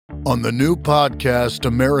On the new podcast,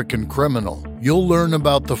 American Criminal, you'll learn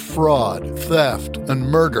about the fraud, theft, and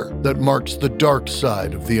murder that marks the dark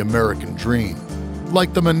side of the American dream.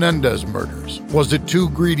 Like the Menendez murders. Was it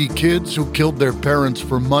two greedy kids who killed their parents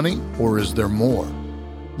for money, or is there more?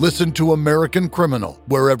 Listen to American Criminal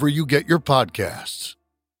wherever you get your podcasts.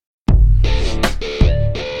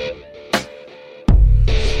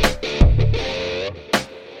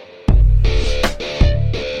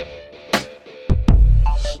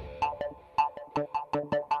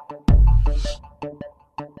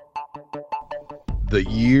 The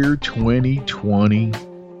year 2020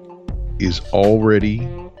 is already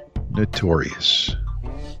notorious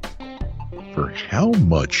for how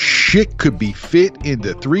much shit could be fit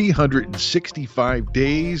into 365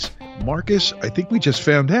 days. Marcus, I think we just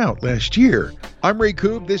found out last year. I'm Ray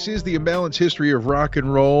Koob. This is the Imbalanced History of Rock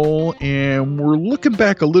and Roll, and we're looking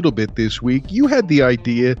back a little bit this week. You had the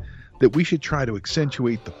idea that we should try to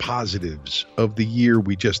accentuate the positives of the year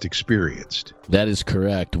we just experienced. That is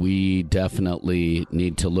correct. We definitely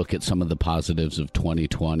need to look at some of the positives of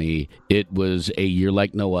 2020. It was a year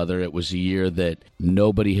like no other. It was a year that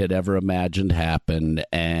nobody had ever imagined happened,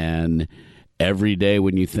 and every day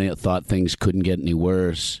when you thought things couldn't get any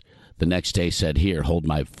worse, the next day said, "Here, hold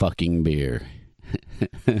my fucking beer."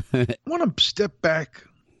 I want to step back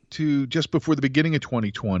to just before the beginning of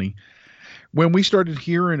 2020. When we started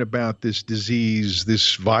hearing about this disease,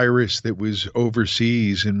 this virus that was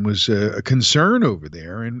overseas and was a concern over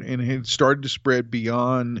there and had started to spread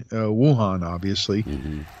beyond Wuhan, obviously,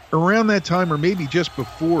 around that time or maybe just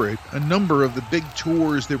before it, a number of the big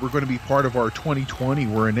tours that were going to be part of our 2020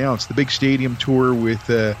 were announced. The big stadium tour with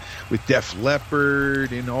Def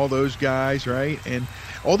Leppard and all those guys, right? And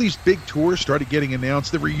all these big tours started getting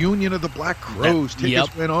announced. The reunion of the Black Crowes.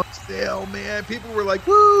 Tickets went on sale, man. People were like,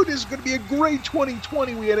 woo, this is going to be a great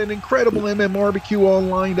 2020. We had an incredible MMRBQ all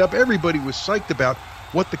lined up. Everybody was psyched about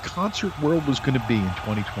what the concert world was going to be in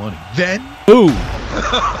 2020. Then, boom.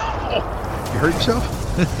 You hurt yourself?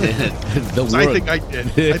 I think I did.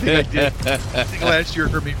 I think last year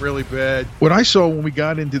hurt me really bad. What I saw when we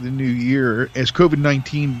got into the new year, as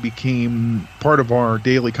COVID-19 became part of our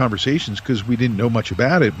daily conversations, because we didn't know much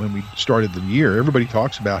about it when we started the year. Everybody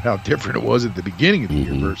talks about how different it was at the beginning of the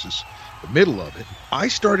year versus the middle of it. I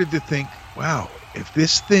started to think, wow, if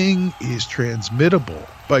this thing is transmittable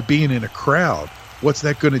by being in a crowd, what's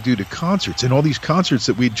that going to do to concerts and all these concerts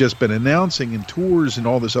that we'd just been announcing and tours and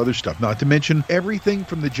all this other stuff? Not to mention everything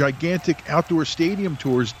from the gigantic outdoor stadium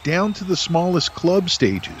tours down to the smallest club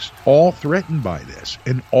stages, all threatened by this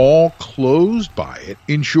and all closed by it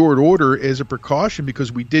in short order as a precaution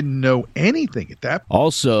because we didn't know anything at that point.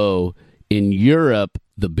 Also, in Europe,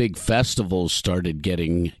 the big festivals started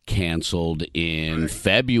getting canceled in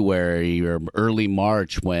February or early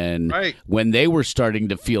March when they were starting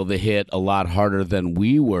to feel the hit a lot harder than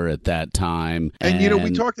we were at that time. And you know,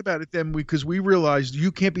 we talked about it then because we realized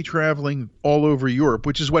you can't be traveling all over Europe,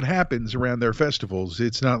 which is what happens around their festivals.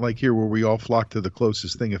 It's not like here where we all flock to the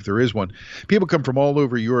closest thing if there is one. People come from all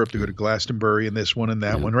over Europe to go to Glastonbury and this one and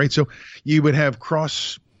that one, right? So you would have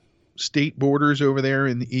state borders over there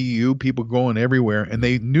in the EU, people going everywhere, and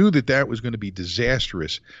they knew that that was going to be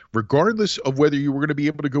disastrous, regardless of whether you were going to be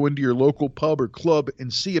able to go into your local pub or club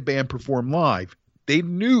and see a band perform live. They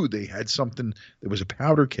knew they had something that was a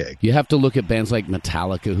powder keg. You have to look at bands like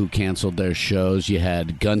Metallica who canceled their shows. You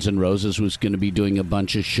had Guns N' Roses was going to be doing a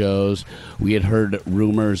bunch of shows. We had heard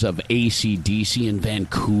rumors of AC/DC in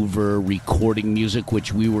Vancouver recording music,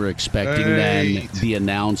 which we were expecting then the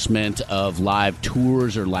announcement of live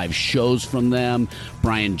tours or live shows from them.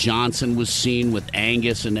 Brian Johnson was seen with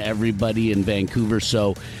Angus and everybody in Vancouver.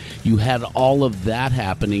 So you had all of that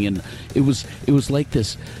happening, and it was like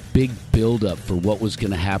this big buildup for what was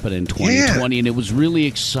going to happen in 2020, and it was really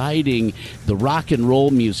exciting. The rock and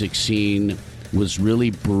roll music scene was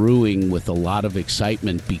really brewing with a lot of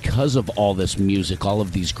excitement because of all this music, all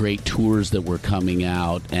of these great tours that were coming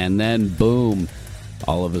out, and then boom,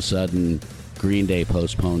 all of a sudden Green Day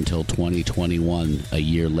postponed till 2021, a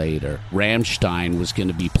year later. Rammstein was going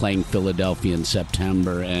to be playing Philadelphia in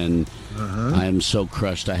September, and I'm so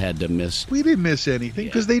crushed I had to miss. We didn't miss anything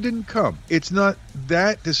because they didn't come. It's not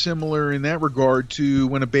that dissimilar in that regard to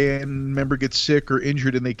when a band member gets sick or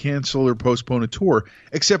injured and they cancel or postpone a tour,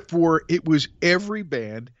 except for it was every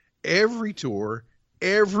band, every tour,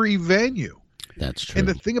 every venue. That's true. And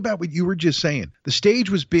the thing about what you were just saying, the stage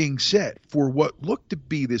was being set for what looked to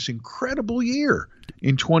be this incredible year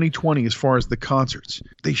in 2020 as far as the concerts.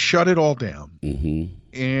 They shut it all down. Mm-hmm.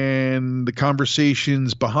 And the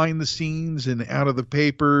conversations behind the scenes and out of the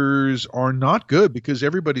papers are not good because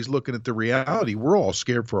everybody's looking at the reality. We're all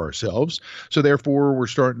scared for ourselves. So therefore, we're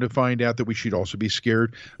starting to find out that we should also be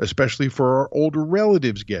scared, especially for our older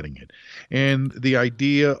relatives getting it. And the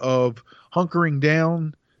idea of hunkering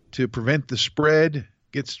down to prevent the spread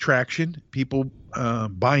gets traction. People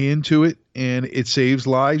buy into it, and it saves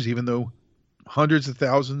lives, even though hundreds of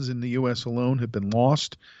thousands in the U.S. alone have been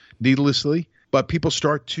lost needlessly. But people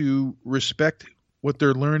start to respect what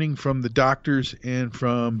they're learning from the doctors and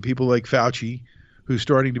from people like Fauci, who's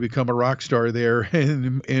starting to become a rock star there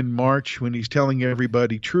in March when he's telling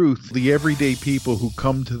everybody truth. The everyday people who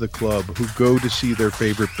come to the club, who go to see their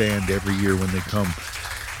favorite band every year when they come,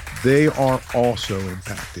 they are also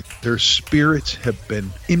impacted. Their spirits have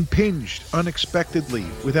been impinged unexpectedly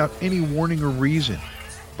without any warning or reason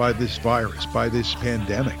by this virus, by this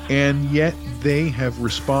pandemic. And yet they have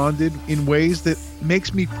responded in ways that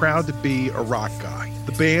makes me proud to be a rock guy.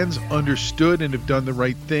 The bands understood and have done the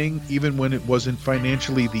right thing, even when it wasn't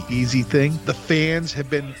financially the easy thing. The fans have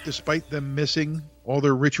been, despite them missing all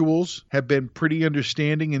their rituals, have been pretty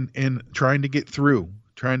understanding and trying to get through,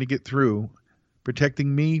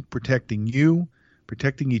 protecting me, protecting you,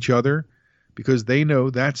 protecting each other, because they know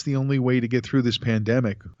that's the only way to get through this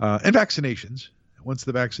pandemic. And vaccinations, once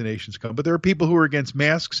the vaccinations come. But there are people who are against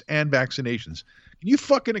masks and vaccinations. Can you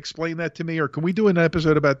fucking explain that to me? Or can we do an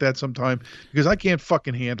episode about that sometime? Because I can't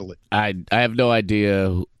fucking handle it. I have no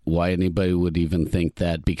idea why anybody would even think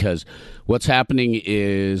that, because what's happening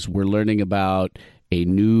is we're learning about a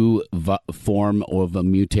new form of a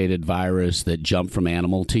mutated virus that jumped from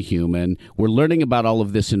animal to human. We're learning about all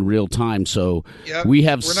of this in real time. So we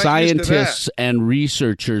have scientists and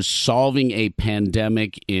researchers solving a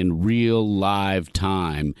pandemic in real live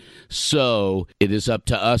time. So it is up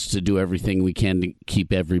to us to do everything we can to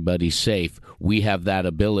keep everybody safe. We have that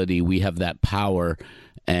ability. We have that power.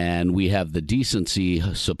 And we have the decency,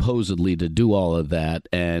 supposedly, to do all of that.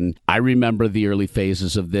 And I remember the early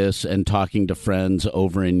phases of this and talking to friends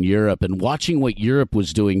over in Europe and watching what Europe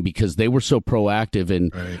was doing, because they were so proactive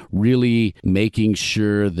in really making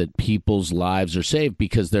sure that people's lives are safe,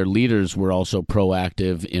 because their leaders were also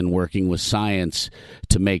proactive in working with science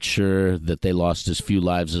to make sure that they lost as few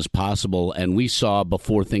lives as possible. And we saw,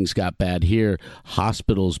 before things got bad here,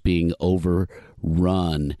 hospitals being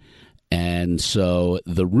overrun. And so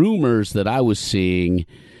the rumors that I was seeing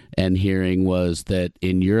and hearing was that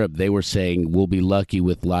in Europe they were saying we'll be lucky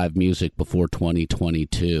with live music before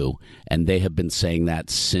 2022. And they have been saying that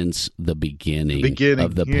since the beginning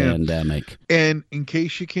of the pandemic. And in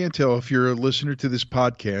case you can't tell, if you're a listener to this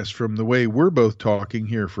podcast, from the way we're both talking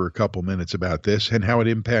here for a couple minutes about this and how it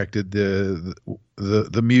impacted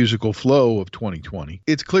the musical flow of 2020,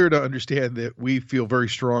 it's clear to understand that we feel very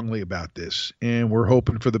strongly about this, and we're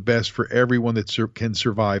hoping for the best for everyone that can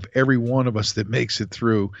survive. Every one of us that makes it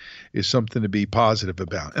through is something to be positive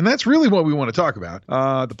about, and that's really what we want to talk about.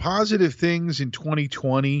 The positive things in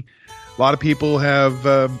 2020. A lot of people have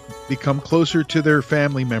become closer to their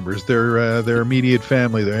family members, their immediate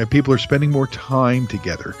family. People are spending more time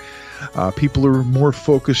together. People are more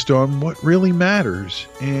focused on what really matters.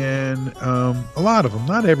 And a lot of them,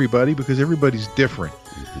 not everybody, because everybody's different.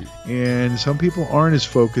 And some people aren't as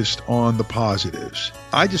focused on the positives.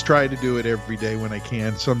 I just try to do it every day when I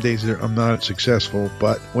can. Some days I'm not successful.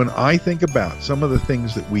 But when I think about some of the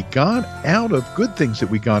things that we got out of, good things that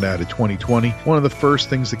we got out of 2020, one of the first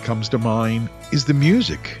things that comes to mind is the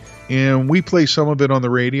music. And we play some of it on the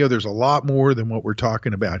radio. There's a lot more than what we're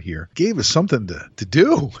talking about here. Gave us something to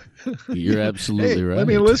do. You're absolutely right. Let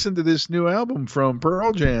me listen to this new album from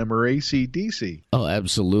Pearl Jam or AC/DC. Oh,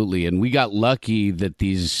 absolutely. And we got lucky that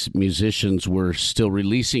these musicians were still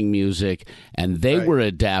releasing music, and they were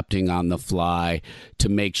adapting on the fly to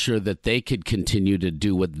make sure that they could continue to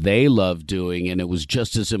do what they love doing. And it was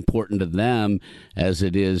just as important to them as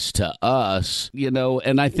it is to us,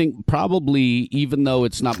 and I think probably, even though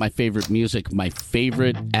it's not my favorite music, my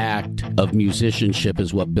favorite act of musicianship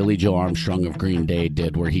is what Billy Joe Armstrong of Green Day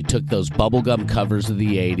did, where he took those bubblegum covers of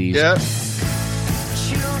the 80s. Yeah.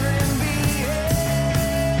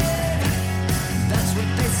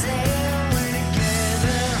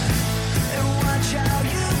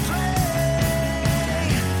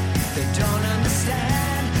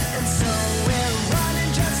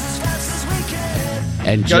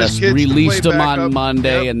 And just released them on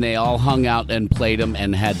Monday, and they all hung out and played them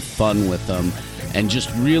and had fun with them, and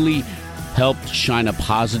just really helped shine a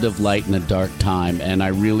positive light in a dark time, and I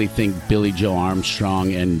really think Billie Joe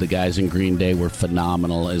Armstrong and the guys in Green Day were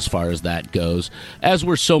phenomenal as far as that goes, as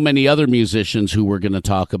were so many other musicians who we're going to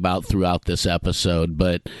talk about throughout this episode.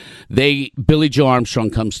 But Billie Joe Armstrong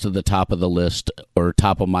comes to the top of the list, or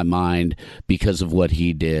top of my mind, because of what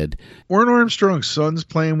he did. Weren't Armstrong's sons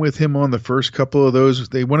playing with him on the first couple of those?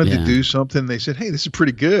 They wanted to do something. They said, hey, this is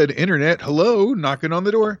pretty good. Internet, hello, knocking on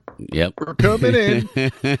the door. Yep. We're coming in.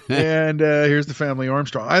 And here's the family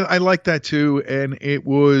Armstrong. I like that too. And it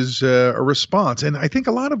was a response. And I think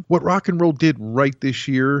a lot of what rock and roll did right this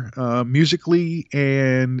year, musically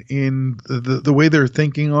and in the way they're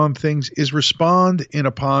thinking on things, is respond in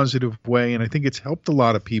a positive way. And I think it's helped a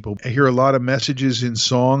lot of people. I hear a lot of messages in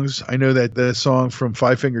songs. I know that the song from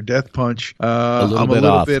Five Finger Death Punch, I'm a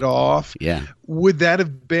little bit off. Yeah. Would that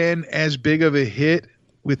have been as big of a hit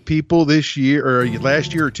with people this year or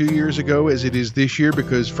last year or 2 years ago as it is this year?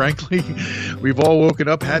 Because frankly, we've all woken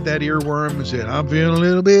up, had that earworm, and said, I'm feeling a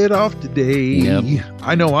little bit off today. Yep.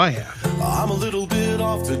 I know I have. I'm a little bit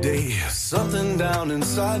off today. Something down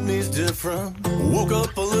inside me's different. Woke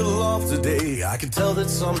up a little off today. I can tell that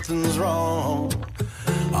something's wrong.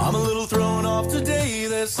 I'm a little thrown off today.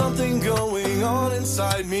 There's something going on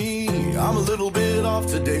inside me. I'm a little bit off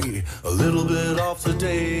today. A little bit off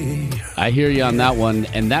today. I hear you on that one.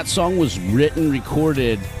 And that song was written,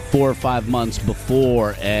 recorded 4 or 5 months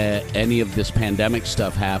before any of this pandemic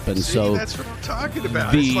stuff happened. See, that's what I'm talking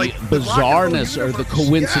about. The it's like bizarreness or the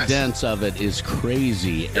coincidence of it is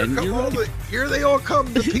crazy. Here they all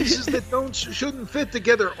come, the pieces that shouldn't fit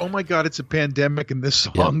together. Oh my God, it's a pandemic, and this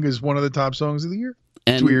song is one of the top songs of the year.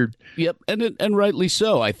 It's weird. Yep, and rightly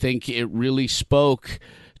so. I think it really spoke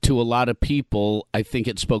to a lot of people. I think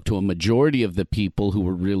it spoke to a majority of the people who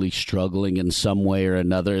were really struggling in some way or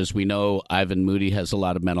another. As we know, Ivan Moody has a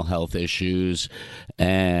lot of mental health issues,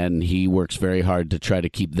 and he works very hard to try to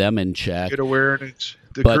keep them in check. Get awareness.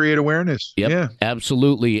 Create awareness. Yep, yeah,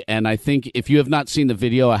 absolutely. And I think if you have not seen the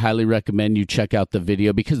video, I highly recommend you check out the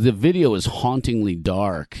video, because the video is hauntingly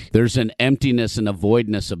dark. There's an emptiness and a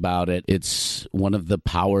voidness about it. It's one of the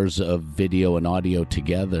powers of video and audio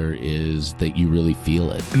together is that you really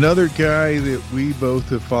feel it. Another guy that we both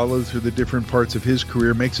have followed through the different parts of his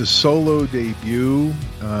career makes a solo debut.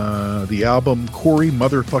 The album Corey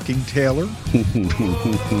Motherfucking Taylor.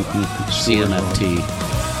 CMFT.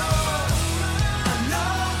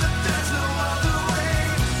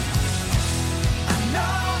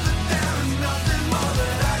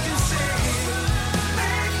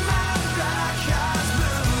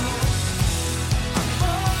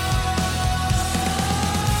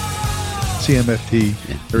 CMFT,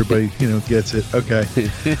 everybody, gets it. Okay.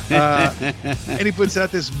 And he puts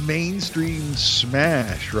out this mainstream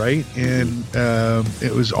smash, right? And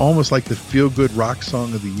it was almost like the feel-good rock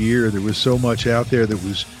song of the year. There was so much out there that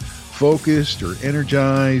was focused or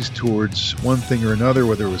energized towards one thing or another,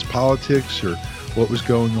 whether it was politics or what was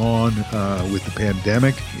going on with the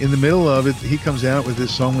pandemic. In the middle of it, he comes out with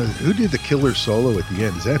this song. Who did the killer solo at the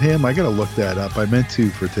end? Is that him? I got to look that up. I meant to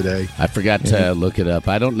for today. I forgot to look it up.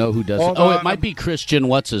 I don't know who does it. Oh, it might be Christian.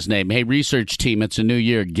 What's his name? Hey, research team, it's a new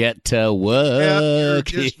year. Get to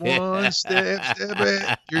work. You're just one step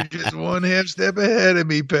ahead. You're just one half step ahead of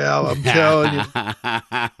me, pal. I'm telling you.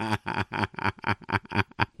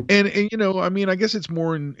 And I guess it's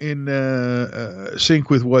more in sync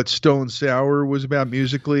with what Stone Sour was about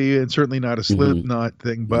musically, and certainly not a Slipknot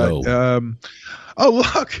thing. But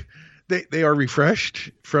look, they are refreshed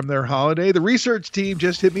from their holiday. The research team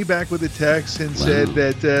just hit me back with a text and said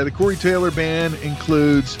that the Corey Taylor band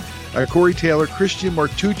includes Corey Taylor, Christian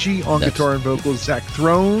Martucci on guitar and vocals, Zach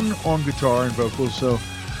Throne on guitar and vocals. So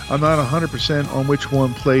I'm not 100% on which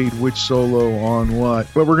one played which solo on what,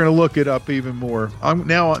 but we're going to look it up even more.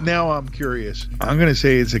 Now I'm curious. I'm going to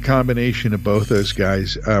say it's a combination of both those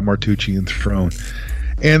guys, Martucci and Throne.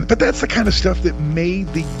 But that's the kind of stuff that made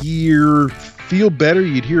the year feel better.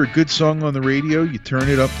 You'd hear a good song on the radio, you turn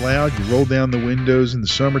it up loud, you roll down the windows in the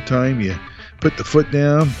summertime, you put the foot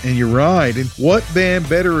down, and you ride. And what band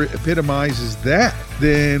better epitomizes that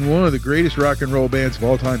than one of the greatest rock and roll bands of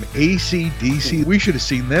all time, AC/DC? We should have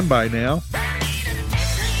seen them by now.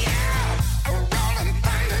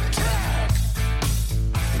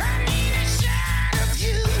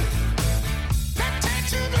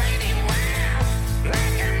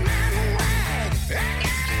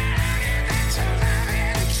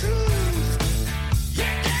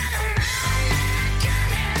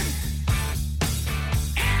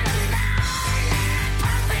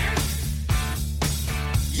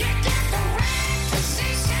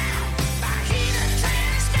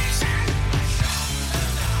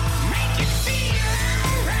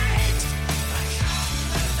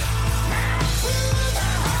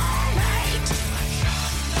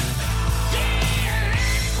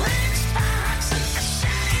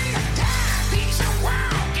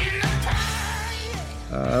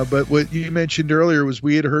 But what you mentioned earlier was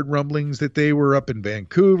we had heard rumblings that they were up in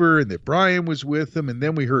Vancouver and that Brian was with them. And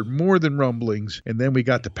then we heard more than rumblings. And then we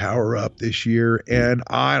got to Power Up this year. And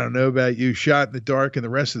I don't know about you, Shot in the Dark and the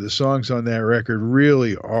rest of the songs on that record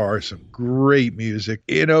really are some great music.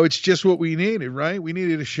 You know, it's just what we needed, right? We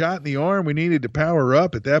needed a shot in the arm. We needed to power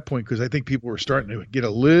up at that point because I think people were starting to get a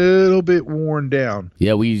little bit worn down.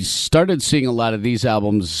 Yeah, we started seeing a lot of these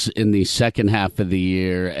albums in the second half of the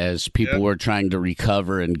year as people were trying to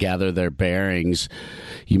recover and gather their bearings.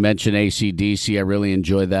 You mentioned AC/DC. I really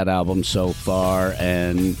enjoyed that album so far.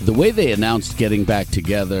 And the way they announced getting back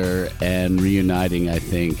together and reuniting, I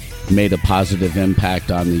think, made a positive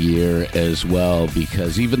impact on the year as well,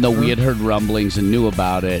 because even though we had heard rumblings and knew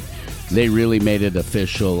about it, they really made it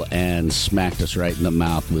official and smacked us right in the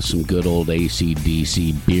mouth with some good old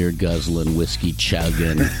AC/DC, beer guzzling, whiskey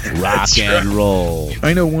chugging, rock and roll.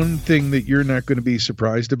 I know one thing that you're not going to be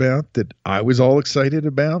surprised about that I was all excited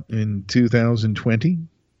about in 2020.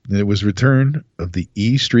 And it was return of the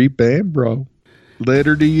E Street Band, bro.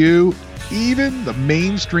 Letter to You. Even the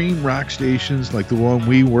mainstream rock stations like the one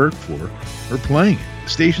we work for are playing it.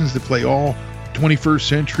 Stations that play all 21st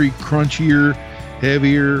century, crunchier,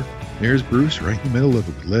 heavier. There's Bruce right in the middle of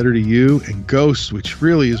it with Letter to You and Ghosts, which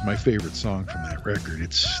really is my favorite song from that record.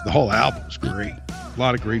 The whole album's great. A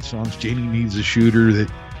lot of great songs. Janie Needs a Shooter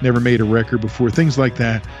that never made a record before, things like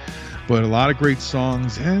that. But a lot of great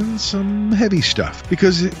songs and some heavy stuff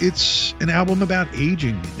because it's an album about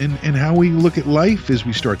aging and how we look at life as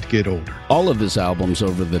we start to get older. All of his albums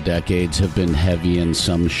over the decades have been heavy in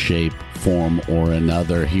some shape, form, or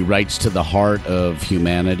another. He writes to the heart of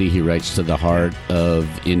humanity. He writes to the heart of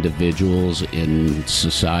individuals in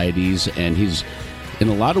societies. And he's, in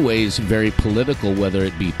a lot of ways, very political, whether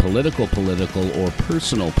it be political or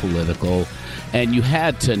personal political. And you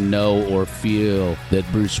had to know or feel that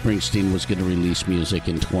Bruce Springsteen was going to release music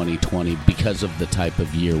in 2020 because of the type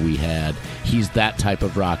of year we had. He's that type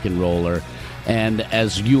of rock and roller. And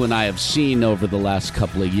as you and I have seen over the last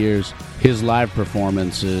couple of years, his live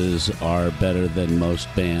performances are better than most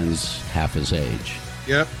bands half his age.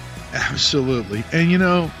 Yep, absolutely. And you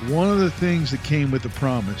know, one of the things that came with the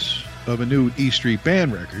promise of a new E Street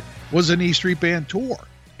Band record was an E Street Band tour.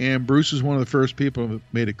 And Bruce is one of the first people who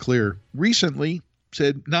made it clear recently,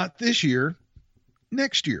 said, not this year,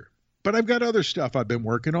 next year. But I've got other stuff I've been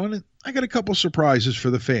working on, and I got a couple surprises for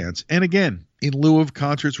the fans. And again, in lieu of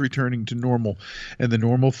concerts returning to normal and the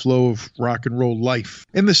normal flow of rock and roll life.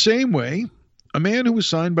 In the same way, a man who was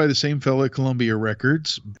signed by the same fellow at Columbia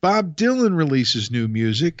Records, Bob Dylan, releases new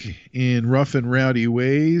music in rough and rowdy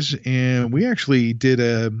ways. And we actually did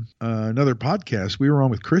another podcast. We were on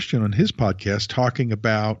with Christian on his podcast talking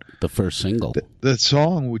about the first single, that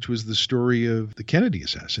song, which was the story of the Kennedy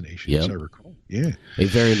assassination, as I recall. Yeah. A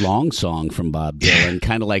very long song from Bob Dylan,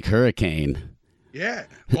 kind of like Hurricane. Yeah,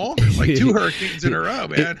 longer, like 2 hurricanes in a row,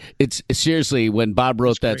 man. It's seriously, when Bob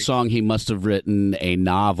wrote that song, he must have written a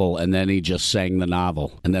novel, and then he just sang the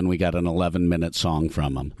novel, and then we got an 11-minute song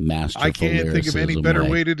from him. Masterful I can't think of any better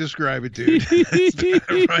way to describe it, dude.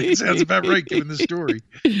 Right? Sounds about right, given the story.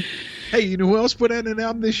 Hey, you know who else put out an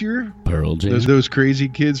album this year? Pearl Jam. Those crazy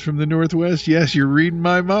kids from the Northwest. Yes, you're reading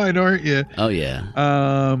my mind, aren't you? Oh yeah.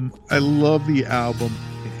 I love the album.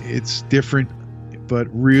 It's different. But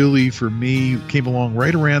really, for me, came along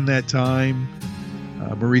right around that time.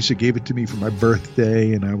 Marisa gave it to me for my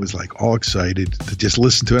birthday, and I was like all excited to just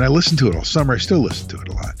listen to it. I listened to it all summer. I still listen to it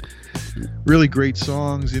a lot. Really great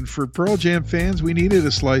songs. And for Pearl Jam fans, we needed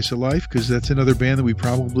a slice of life because that's another band that we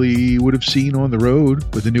probably would have seen on the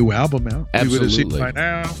road with a new album out. Absolutely. We would have seen it by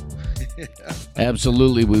now.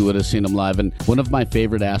 Absolutely, we would have seen them live. And one of my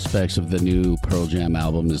favorite aspects of the new Pearl Jam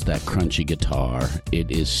album is that crunchy guitar.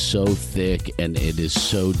 It is so thick and it is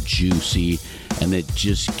so juicy, and it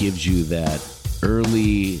just gives you that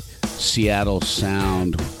early Seattle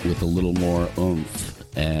sound with a little more oomph.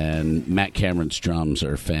 And Matt Cameron's drums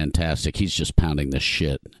are fantastic. He's just pounding the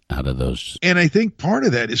shit out of those. And I think part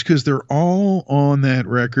of that is because they're all on that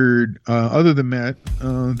record. Other than Matt,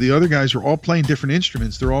 the other guys are all playing different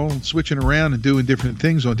instruments. They're all switching around and doing different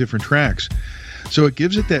things on different tracks. So it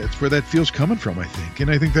gives it that's where that feel's coming from, I think.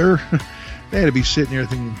 And I think they had to be sitting there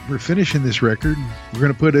thinking, we're finishing this record. We're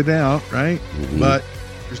going to put it out, right? Mm-hmm. But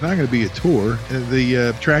there's not going to be a tour.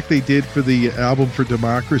 The track they did for the album for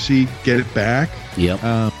Democracy, Get It Back. Yep.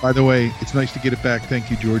 By the way, it's nice to get it back. Thank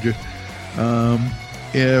you, Georgia.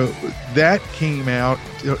 That came out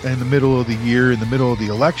in the middle of the year, in the middle of the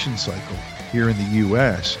election cycle here in the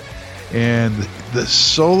U.S. And the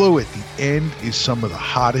solo at the end is some of the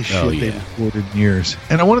hottest shit they've recorded in years.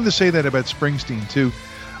 And I wanted to say that about Springsteen, too.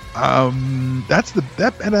 That's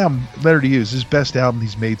that album, Letter to You, is his best album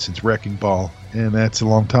he's made since Wrecking Ball, and that's a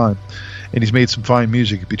long time. And he's made some fine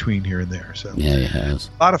music between here and there. So yeah, he has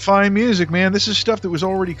a lot of fine music, man. This is stuff that was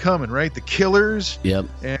already coming, right? The Killers, yep,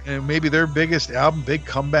 and maybe their biggest album, big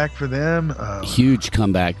comeback for them. Huge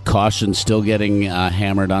comeback. Caution still getting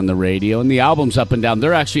hammered on the radio, and the album's up and down.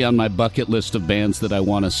 They're actually on my bucket list of bands that I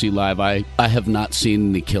want to see live. I have not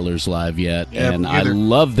seen the Killers live yet, and I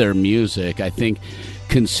love their music. I think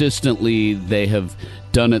consistently they have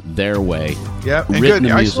done it their way. Yeah, and good.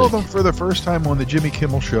 I saw them for the first time on the Jimmy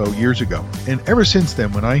Kimmel Show years ago. And ever since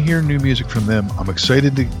then, when I hear new music from them, I'm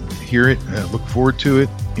excited to hear it, look forward to it,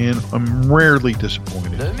 and I'm rarely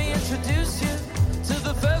disappointed. Let me introduce you to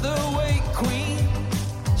the featherweight queen.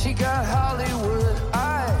 She got Hollywood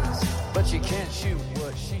eyes, but she can't shoot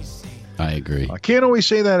what she sees. I agree. I can't always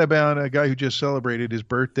say that about a guy who just celebrated his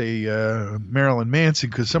birthday, Marilyn Manson,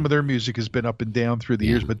 because some of their music has been up and down through the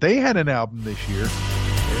years. But they had an album this year.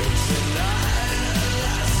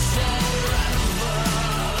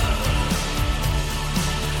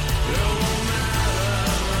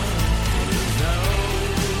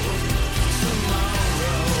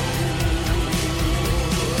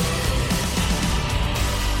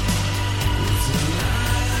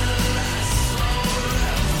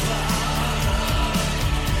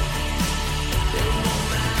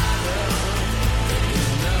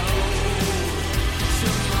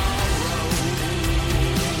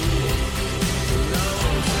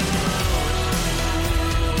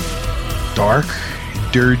 Dark,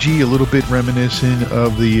 dirgy, a little bit reminiscent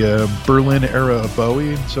of the Berlin era of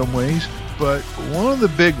Bowie in some ways. But one of the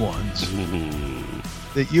big ones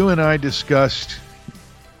that you and I discussed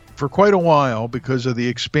for quite a while because of the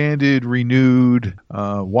expanded, renewed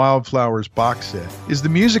Wildflowers box set is the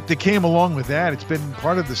music that came along with that. It's been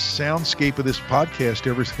part of the soundscape of this podcast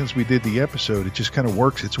ever since we did the episode. It just kind of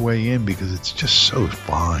works its way in because it's just so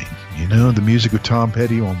fine. You know, the music of Tom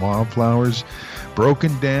Petty on Wildflowers,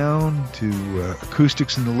 broken down to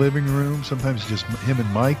acoustics in the living room, sometimes just him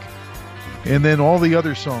and Mike. And then all the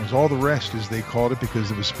other songs, all the rest, as they called it,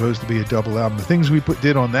 because it was supposed to be a double album. The things we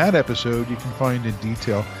did on that episode, you can find in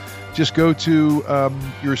detail. Just go to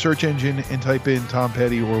your search engine and type in Tom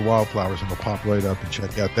Petty or Wildflowers, and it'll pop right up and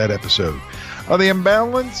check out that episode of The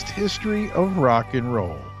Imbalanced History of Rock and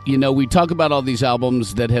Roll. You know, we talk about all these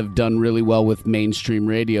albums that have done really well with mainstream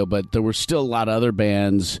radio, but there were still a lot of other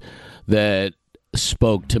bands that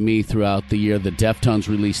spoke to me throughout the year. The Deftones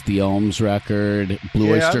released the Ohms record.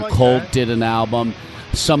 Blue Oyster Cult did an album.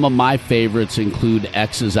 Some of my favorites include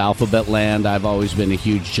X's Alphabet Land. I've always been a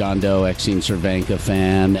huge John Doe, Exene Cervenka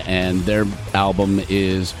fan, and their album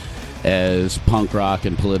is as punk rock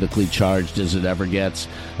and politically charged as it ever gets.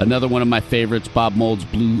 Another one of my favorites, Bob Mould's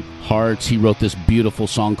Blue Hearts. He wrote this beautiful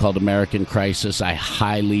song called American Crisis. I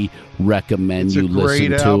highly recommend you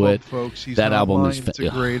listen to it. Folks. That album is it's a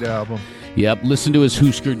great album. Yep, listen to his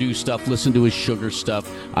Husker Du stuff, listen to his Sugar stuff.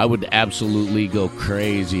 I would absolutely go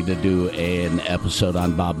crazy to do an episode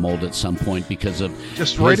on Bob Mould at some point because of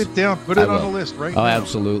just write it down, put it on the list right now. Oh,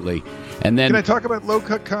 absolutely. And then can I talk about Low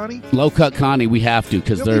Cut Connie? Low Cut Connie, we have to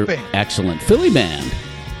because they're excellent. Philly band.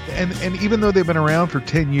 And even though they've been around for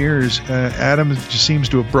 10 years, Adam just seems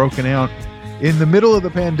to have broken out in the middle of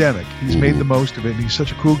the pandemic. He's made the most of it. And he's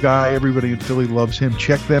such a cool guy. Everybody in Philly loves him.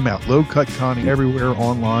 Check them out. Low Cut Connie everywhere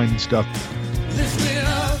online and stuff. Lift me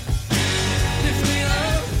up, lift me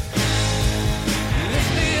up,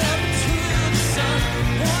 lift me up to the sun.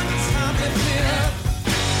 One time, lift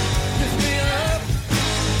me up,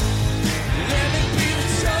 let me be the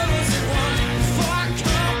chosen one before I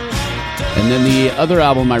come. And then the other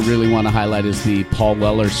album I really want to highlight is the Paul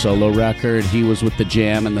Weller solo record. He was with the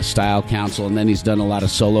Jam and the Style Council, and then he's done a lot of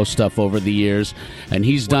solo stuff over the years. And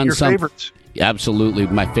he's done some favorites. Absolutely,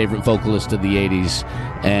 my favorite vocalist of the 80s.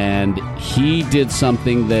 And he did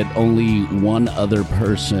something that only one other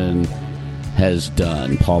person has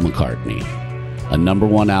done, Paul McCartney. A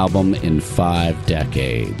 #1 album in 5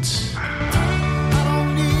 decades.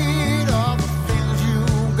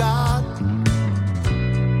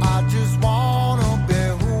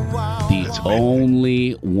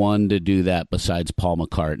 Only one to do that besides Paul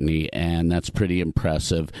McCartney, and that's pretty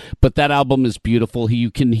impressive. But that album is beautiful.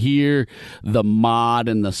 You can hear the mod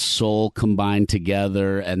and the soul combined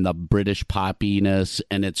together and the British poppiness,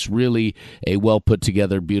 and it's really a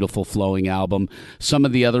well-put-together, beautiful, flowing album. Some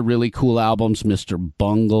of the other really cool albums, Mr.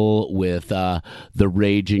 Bungle with The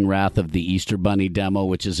Raging Wrath of the Easter Bunny demo,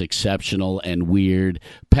 which is exceptional and weird.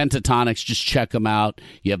 Pentatonix, just check them out.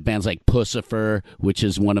 You have bands like Pussifer, which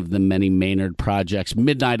is one of the many Maynard Maynard projects.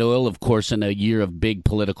 Midnight Oil, of course, in a year of big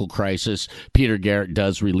political crisis, Peter Garrett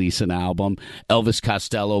does release an album. Elvis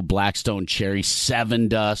Costello, Blackstone Cherry, Seven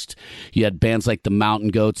Dust. You had bands like the Mountain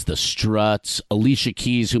Goats, the Struts, Alicia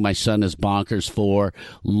Keys, who my son is bonkers for,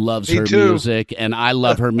 loves her music, and I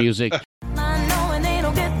love her music.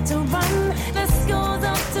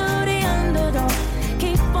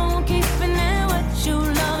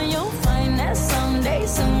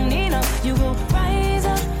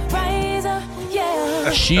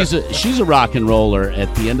 She's a rock and roller.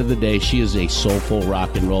 At the end of the day, she is a soulful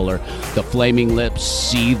rock and roller. The Flaming Lips,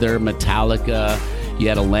 Seether, Metallica. You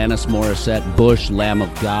had Alanis Morissette, Bush, Lamb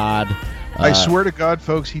of God. I swear to God,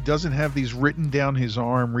 folks, he doesn't have these written down his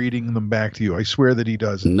arm reading them back to you. I swear that he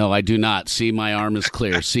doesn't. No, I do not. See, my arm is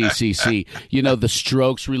clear. See. You know, the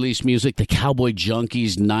Strokes released music. The Cowboy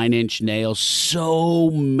Junkies, Nine Inch Nails. So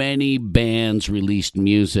many bands released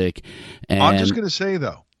music. And I'm just going to say,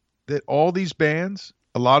 though, that all these bands,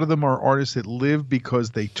 a lot of them are artists that live because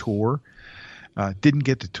they tour, didn't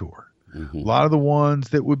get to tour. Mm-hmm. A lot of the ones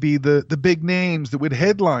that would be the big names that would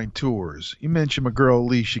headline tours. You mentioned my girl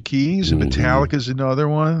Alicia Keys, and Metallica's another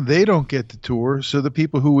one. They don't get to tour, so the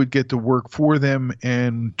people who would get to work for them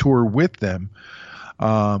and tour with them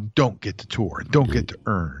don't get to tour, don't get to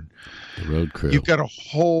earn. The road crew. You've got a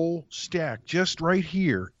whole stack just right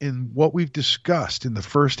here in what we've discussed in the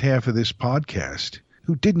first half of this podcast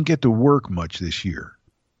who didn't get to work much this year,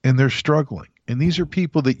 and they're struggling. And these are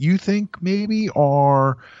people that you think maybe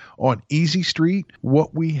are on easy street.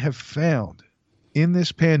 What we have found in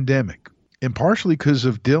this pandemic, and partially because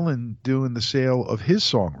of Dylan doing the sale of his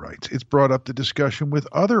song rights, it's brought up the discussion with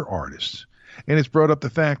other artists. And it's brought up the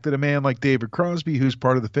fact that a man like David Crosby, who's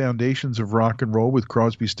part of the foundations of rock and roll with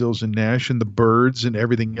Crosby, Stills, and Nash and the Byrds and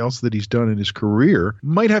everything else that he's done in his career,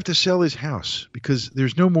 might have to sell his house because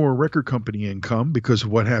there's no more record company income because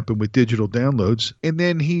of what happened with digital downloads. And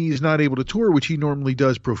then he's not able to tour, which he normally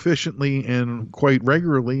does proficiently and quite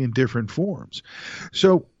regularly in different forms.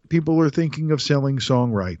 So people are thinking of selling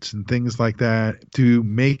song rights and things like that to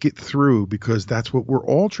make it through, because that's what we're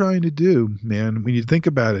all trying to do, man. When you think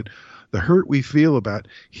about it, the hurt we feel about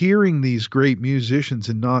hearing these great musicians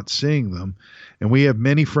and not seeing them. And we have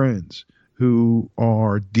many friends who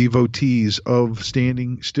are devotees of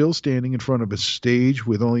still standing in front of a stage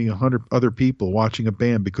with only 100 other people watching a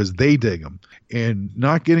band because they dig them. And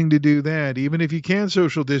not getting to do that, even if you can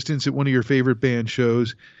social distance at one of your favorite band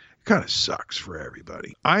shows, kind of sucks for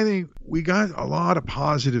everybody. I think we got a lot of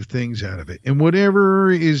positive things out of it. And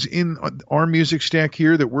whatever is in our music stack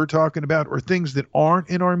here that we're talking about, or things that aren't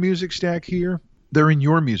in our music stack here, they're in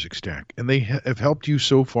your music stack, and they have helped you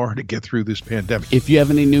so far to get through this pandemic. If you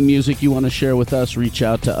have any new music you want to share with us, reach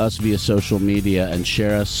out to us via social media and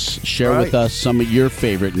share with us some of your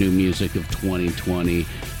favorite new music of 2020,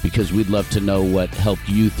 because we'd love to know what helped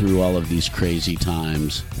you through all of these crazy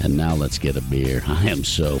times. And now let's get a beer. I am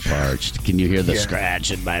so parched. Can you hear the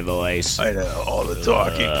scratch in my voice? I know, all the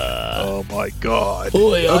talking. Oh, my God.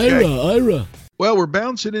 Oi, okay. Ira. Well, we're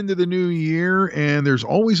bouncing into the new year, and there's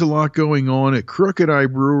always a lot going on at Crooked Eye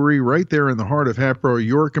Brewery right there in the heart of Hatboro,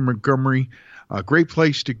 York, and Montgomery. A great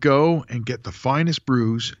place to go and get the finest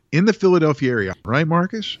brews in the Philadelphia area. Right,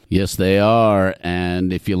 Marcus? Yes, they are.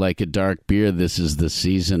 And if you like a dark beer, this is the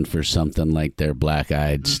season for something like their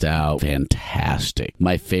Black-Eyed Stout. Fantastic.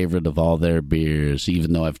 My favorite of all their beers,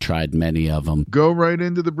 even though I've tried many of them. Go right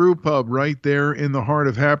into the brew pub right there in the heart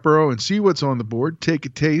of Hatboro and see what's on the board. Take a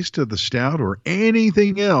taste of the stout or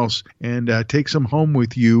anything else and take some home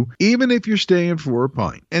with you, even if you're staying for a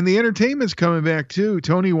pint. And the entertainment's coming back, too.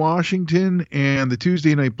 Tony Washington and the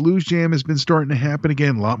Tuesday Night Blues Jam has been starting to happen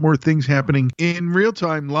again. A lot more things happening in real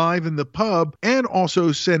time live in the pub, and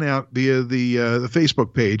also sent out via the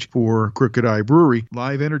Facebook page for Crooked Eye Brewery.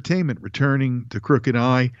 Live entertainment returning to Crooked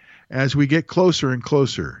Eye as we get closer and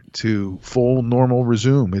closer to full normal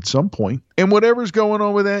resume at some point. And whatever's going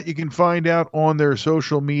on with that, you can find out on their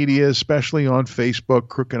social media, especially on Facebook.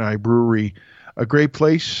 Crooked Eye Brewery, a great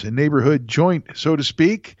place, a neighborhood joint, so to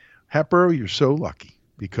speak. Hatboro, you're so lucky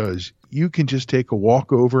because you can just take a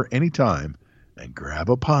walk over anytime and grab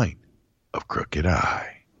a pint of Crooked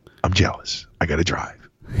Eye. I'm jealous. I got to drive.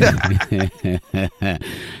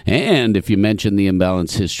 And if you mention the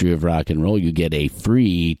Imbalanced History of Rock and Roll, you get a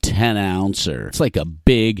free 10-ouncer. It's like a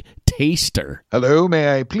big taster. Hello,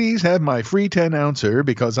 may I please have my free 10-ouncer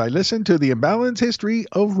because I listen to the Imbalanced History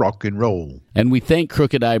of Rock and Roll. And we thank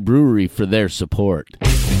Crooked Eye Brewery for their support.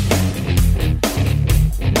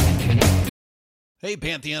 Hey,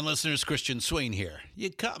 Pantheon listeners, Christian Swain here.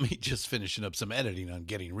 You caught me just finishing up some editing on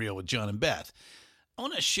Getting Real with John and Beth. I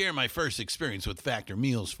want to share my first experience with Factor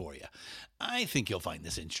Meals for you. I think you'll find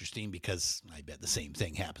this interesting because I bet the same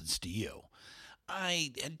thing happens to you.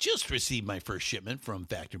 I had just received my first shipment from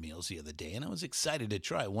Factor Meals the other day, and I was excited to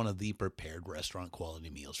try one of the prepared restaurant quality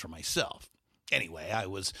meals for myself. Anyway, I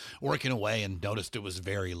was working away and noticed it was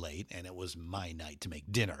very late, and it was my night to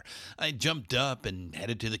make dinner. I jumped up and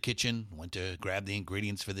headed to the kitchen, went to grab the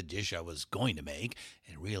ingredients for the dish I was going to make,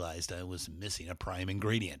 and realized I was missing a prime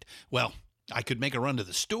ingredient. Well, I could make a run to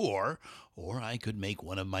the store, or I could make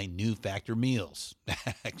one of my new Factor meals.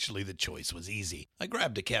 Actually, the choice was easy. I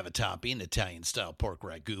grabbed a cavatappi, an Italian-style pork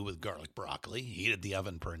ragu with garlic broccoli, heated the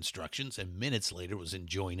oven per instructions, and minutes later was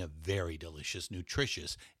enjoying a very delicious,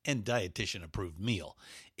 nutritious, and dietitian-approved meal.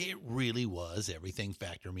 It really was everything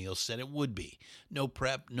Factor Meals said it would be. No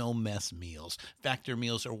prep, no mess meals. Factor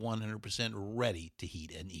Meals are 100% ready to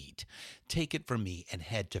heat and eat. Take it from me and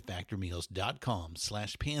head to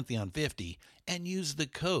factormeals.com/Pantheon50 and use the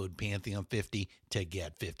code Pantheon50 to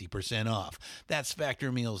get 50% off. That's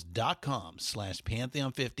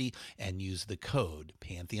factormeals.com/Pantheon50 and use the code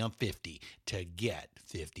Pantheon50 to get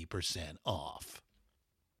 50% off.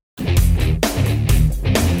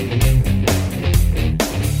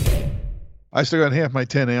 I still got half my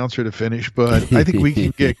 10-ouncer to finish, but I think we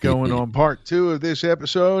can get going on part 2 of this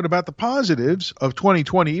episode about the positives of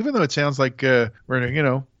 2020, even though it sounds like we're,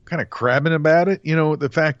 kind of crabbing about it. The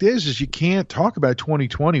fact is you can't talk about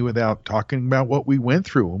 2020 without talking about what we went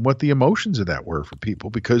through and what the emotions of that were for people,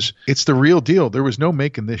 because it's the real deal. There was no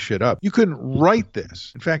making this shit up. You couldn't write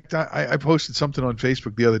this. In fact, I posted something on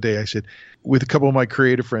Facebook the other day. I said, with a couple of my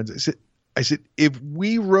creative friends, I said, if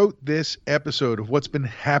we wrote this episode of what's been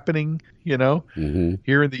happening,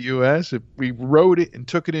 here in the U.S., if we wrote it and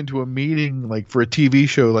took it into a meeting, like for a TV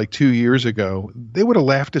show like 2 years ago, they would have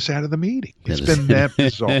laughed us out of the meeting. It's been that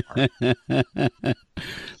bizarre.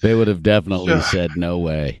 They would have definitely said, no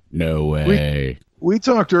way, no way. We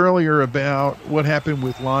talked earlier about what happened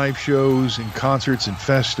with live shows and concerts and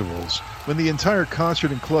festivals. When the entire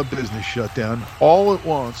concert and club business shut down, all at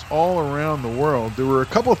once, all around the world, there were a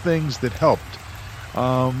couple of things that helped.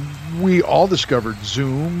 We all discovered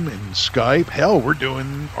Zoom and Skype. Hell, we're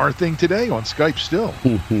doing our thing today on Skype still.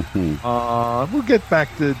 We'll get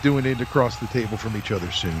back to doing it across the table from each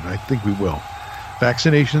other soon. I think we will.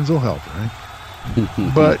 Vaccinations will help, right?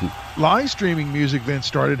 But live streaming music events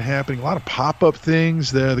started happening. A lot of pop-up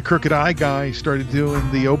things. The Crooked Eye guy started doing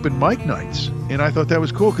the open mic nights, and I thought that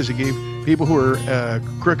was cool because it gave people who are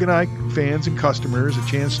Crooked Eye fans and customers a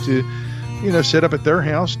chance to, set up at their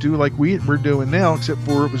house, do like we're doing now, except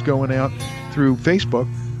for it was going out through Facebook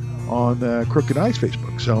on Crooked Eye's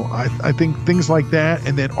Facebook. So I think things like that,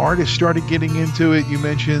 and then artists started getting into it. You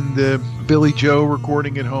mentioned Billy Joe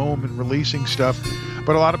recording at home and releasing stuff.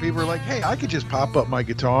 But a lot of people are like, hey, I could just pop up my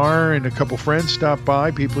guitar and a couple friends stop by,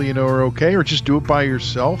 people are okay, or just do it by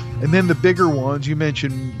yourself. And then the bigger ones, you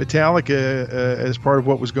mentioned Metallica as part of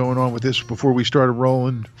what was going on with this before we started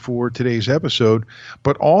rolling for today's episode,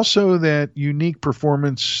 but also that unique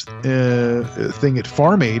performance thing at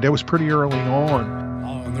Farm Aid, that was pretty early on.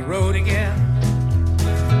 On the road again,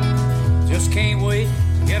 just can't wait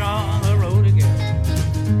to get on the road again.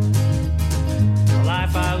 The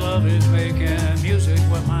life I love is making music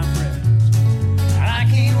with my friends, and I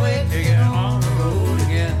can't wait to get on the road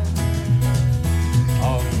again.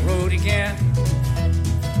 On the road again,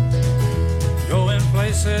 going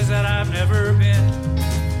places that I've never been,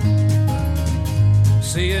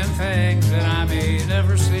 seeing things that I may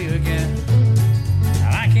never see again,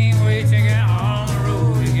 and I can't wait to get on the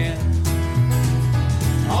road again.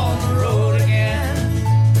 On the road again,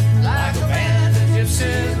 like a band of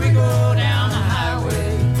gypsies, we go down the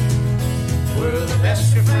highway. We're the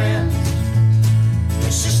best of friends,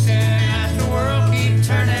 insisting that the world keep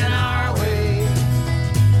turning our way,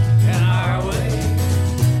 and our way.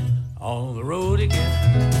 On the road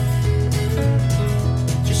again,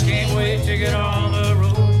 just can't wait to get on the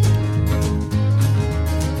road.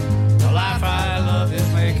 The life I love is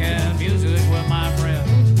making music with my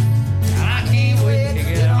friends, and I can't wait to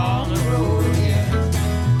get on the road again.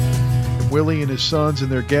 Willie and his sons and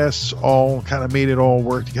their guests all kind of made it all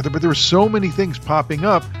work together. But there were so many things popping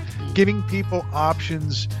up, giving people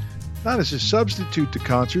options, not as a substitute to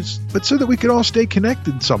concerts, but so that we could all stay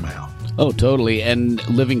connected somehow. Oh, totally. And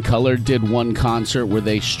Living Colour did one concert where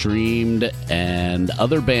they streamed, and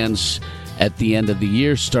other bands at the end of the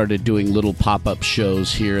year started doing little pop-up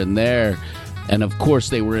shows here and there. And of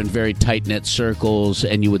course, they were in very tight-knit circles,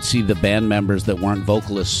 and you would see the band members that weren't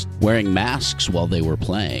vocalists wearing masks while they were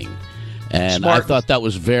playing. And Smart. I thought that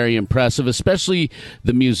was very impressive, especially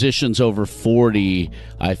the musicians over 40,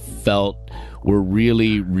 I felt were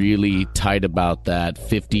really, really tight about that.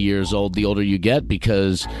 50 years old, the older you get,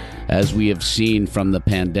 because as we have seen from the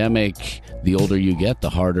pandemic, the older you get, the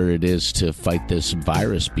harder it is to fight this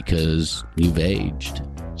virus because you've aged.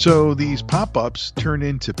 So these pop-ups turn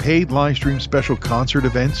into paid live stream special concert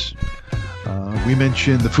events. We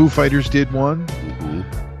mentioned the Foo Fighters did one.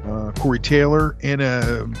 Corey Taylor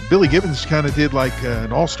and Billy Gibbons kind of did like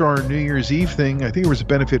an all-star New Year's Eve thing. I think it was a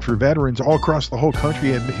benefit for veterans all across the whole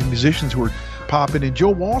country. And musicians who were popping, and Joe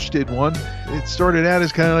Walsh did one. It started out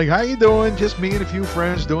as kind of like, how you doing? Just me and a few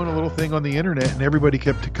friends doing a little thing on the internet, and everybody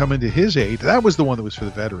kept coming to his aid. That was the one that was for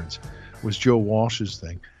the veterans, was Joe Walsh's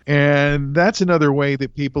thing. And that's another way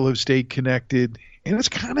that people have stayed connected. And it's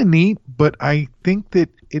kind of neat, but I think that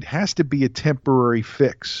it has to be a temporary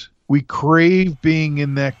fix. We crave being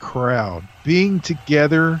in that crowd, being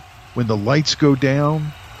together when the lights go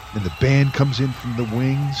down and the band comes in from the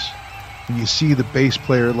wings, and you see the bass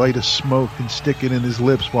player light a smoke and stick it in his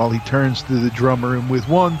lips while he turns to the drummer, and with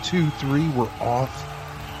 1, 2, 3, we're off,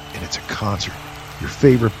 and it's a concert. Your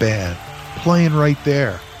favorite band playing right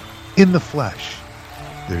there in the flesh.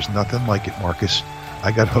 There's nothing like it, Marcus.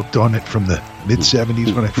 I got hooked on it from the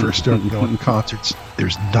mid-'70s when I first started going to concerts.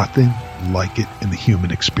 There's nothing like it in the human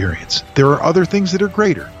experience. There are other things that are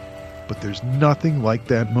greater, but there's nothing like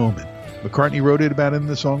that moment. McCartney wrote it about in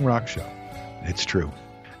the song Rock Show. It's true,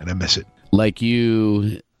 and I miss it. Like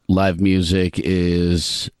you, live music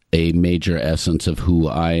is a major essence of who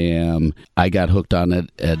I am. I got hooked on it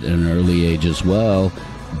at an early age as well,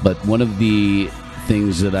 but one of the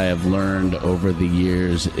things that I have learned over the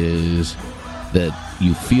years is that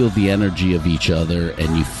you feel the energy of each other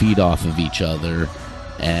and you feed off of each other,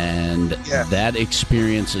 and that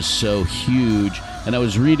experience is so huge. And I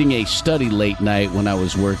was reading a study late night when I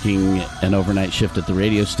was working an overnight shift at the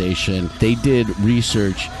radio station. They did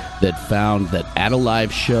research that found that at a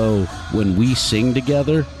live show, when we sing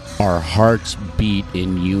together, our hearts beat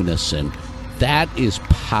in unison. That is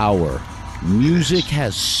power. Music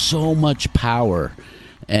has so much power.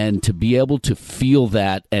 And to be able to feel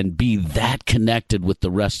that and be that connected with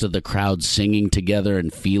the rest of the crowd singing together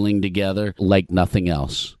and feeling together like nothing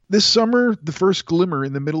else. This summer, the first glimmer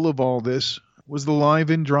in the middle of all this was the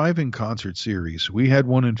Live-In Drive-In concert series. We had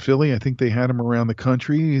one in Philly. I think they had them around the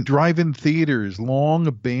country. Drive-in theaters, long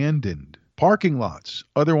abandoned. Parking lots,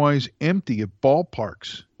 otherwise empty at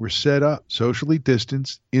ballparks, were set up, socially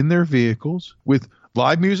distanced, in their vehicles with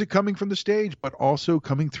live music coming from the stage, but also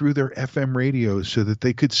coming through their FM radios so that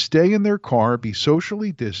they could stay in their car, be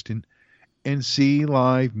socially distant, and see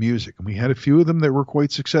live music. And we had a few of them that were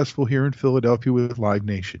quite successful here in Philadelphia with Live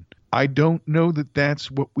Nation. I don't know that that's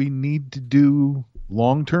what we need to do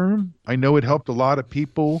long term. I know it helped a lot of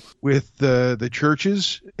people with the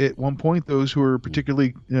churches at one point, those who were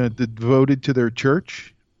particularly devoted to their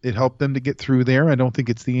church. It helped them to get through there. I don't think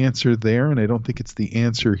it's the answer there, and I don't think it's the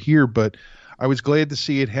answer here, but I was glad to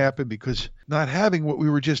see it happen, because not having what we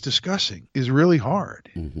were just discussing is really hard.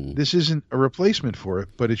 Mm-hmm. This isn't a replacement for it,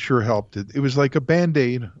 but it sure helped. It was like a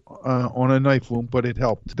Band-Aid on a knife wound, but it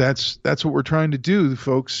helped. That's what we're trying to do,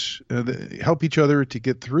 folks, help each other to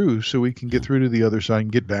get through so we can get through to the other side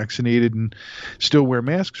and get vaccinated and still wear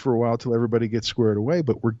masks for a while till everybody gets squared away.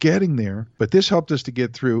 But we're getting there. But this helped us to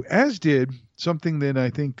get through, as did something that I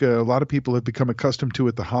think a lot of people have become accustomed to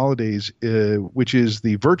at the holidays, which is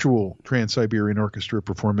the virtual Trans-Siberian Orchestra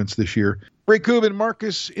performance this year. Ray Kubin,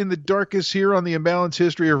 Marcus in the Darkest here on the Imbalanced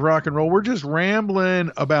History of Rock and Roll. We're just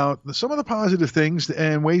rambling about some of the positive things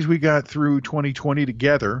and ways we got through 2020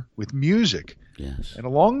 together with music. Yes. And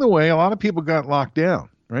along the way, a lot of people got locked down,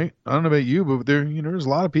 right? I don't know about you, but there's a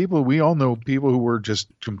lot of people. We all know people who were just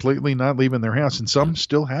completely not leaving their house, and some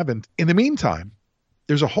still haven't. In the meantime,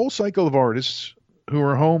 there's a whole cycle of artists who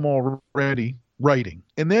are home already writing.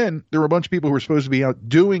 And then there were a bunch of people who were supposed to be out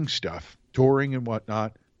doing stuff, touring and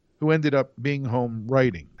whatnot, who ended up being home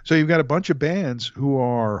writing. So you've got a bunch of bands who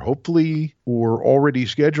are hopefully or already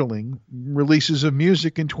scheduling releases of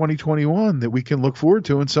music in 2021 that we can look forward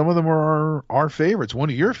to. And some of them are our favorites.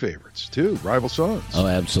 One of your favorites, too, Rival Sons. Oh,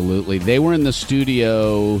 absolutely. They were in the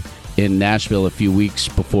studio in Nashville a few weeks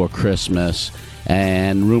before Christmas,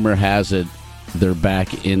 and rumor has it they're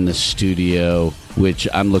back in the studio which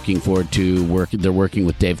I'm looking forward to. They're working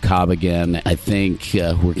with Dave Cobb again. I think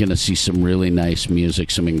we're going to see some really nice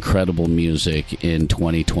music, some incredible music in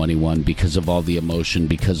 2021 because of all the emotion,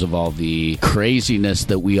 because of all the craziness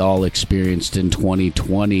that we all experienced in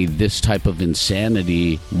 2020. This type of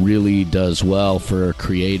insanity really does well for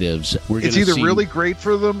creatives. It's either really great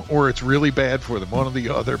for them or it's really bad for them, one or the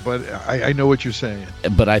other, but I know what you're saying.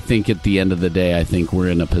 But I think at the end of the day, I think we're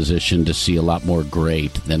in a position to see a lot more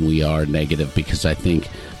great than we are negative, because I think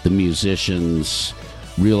the musicians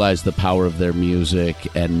realize the power of their music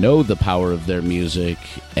and know the power of their music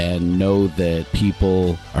and know that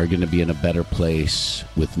people are going to be in a better place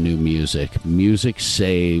with new music. Music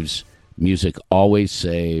saves. Music always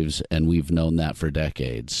saves, and we've known that for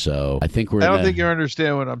decades. So I think I don't think you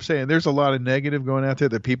understand what I'm saying. There's a lot of negative going out there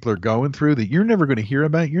that people are going through that you're never going to hear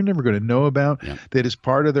about, you're never going to know about, that is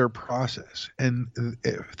part of their process. And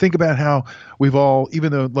think about how we've all,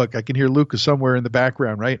 even though, look, I can hear Lucas somewhere in the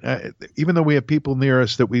background, right? Even though we have people near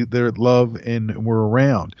us that we love and we're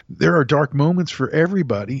around, there are dark moments for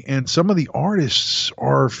everybody. And some of the artists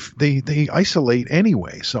they isolate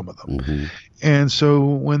anyway, some of them. Mm-hmm. And so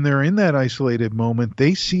when they're in that isolated moment,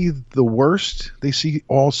 they see the worst. They see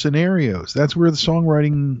all scenarios. That's where the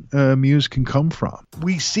songwriting muse can come from.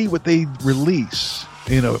 We see what they release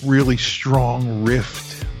in a really strong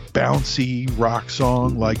riffed, bouncy rock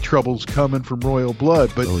song like Trouble's Coming from Royal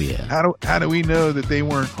Blood. But how do we know that they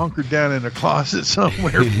weren't hunkered down in a closet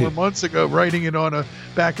somewhere 4 months ago writing it on a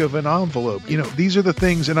back of an envelope? These are the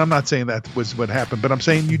things, and I'm not saying that was what happened, but I'm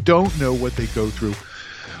saying you don't know what they go through.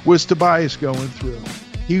 Was Tobias going through?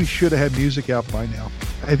 He should have had music out by now.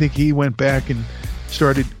 I think he went back and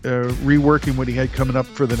started reworking what he had coming up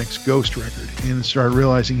for the next Ghost record and started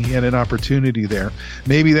realizing he had an opportunity there.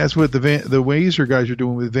 Maybe that's what the Weezer guys are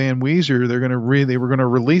doing with Van Weezer. They were going to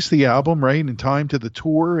release the album right in time to the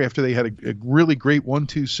tour after they had a really great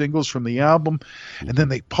 1-2 singles from the album, and then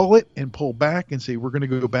they pull it and pull back and say we're going to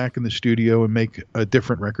go back in the studio and make a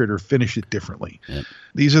different record or finish it differently. Yep.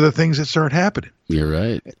 These are the things that start happening. You're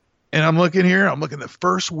right. And I'm looking the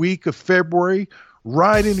first week of February,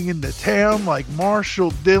 riding into town like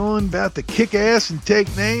Marshall Dillon, about to kick ass and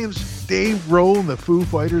take names. Dave Grohl and the Foo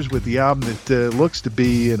Fighters with the album that looks to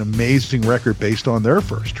be an amazing record based on their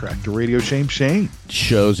first track, The Radio Shame Shame.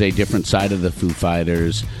 Shows a different side of the Foo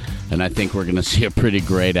Fighters, and I think we're going to see a pretty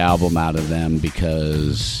great album out of them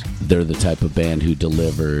because they're the type of band who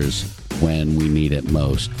delivers when we need it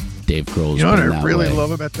most. Dave Grohl's what I really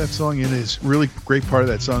love about that song, and it's really great part of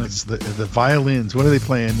that song, it's the violins. What are they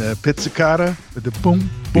playing? Pizzicata? The boom,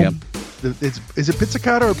 boom. Yep. Is it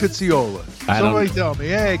pizzicata or pizziola? Somebody tell me.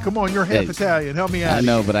 Hey, come on, you're half Italian. Help me out. I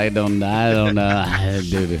know, but I don't know.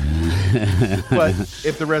 But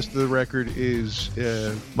if the rest of the record is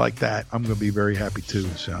like that, I'm going to be very happy too.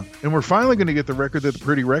 So, and we're finally going to get the record that the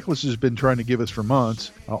Pretty Reckless has been trying to give us for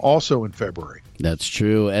months, also in February. That's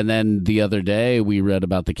true. And then the other day we read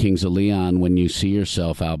about the Kings of Leon When You See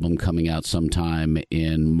Yourself album coming out sometime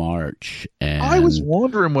in March. And I was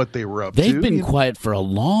wondering what they were up to. They've been quiet for a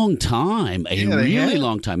long time, really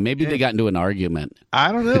long time. Maybe they got into an argument.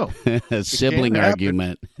 I don't know. A sibling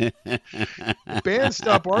argument. Bands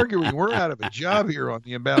stop arguing. We're out of a job here on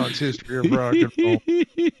the Imbalanced History of Rock and Roll.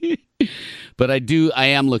 But I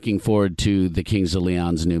am looking forward to the Kings of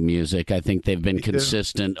Leon's new music. I think they've been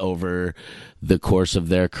consistent over the course of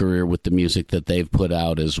their career with the music that they've put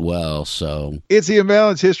out as well. So it's the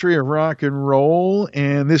Imbalanced History of Rock and Roll,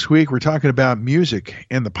 and this week we're talking about music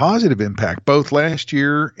and the positive impact, both last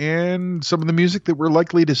year and some of the music that we're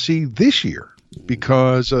likely to see this year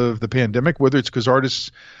because of the pandemic, whether it's because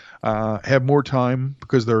artists have more time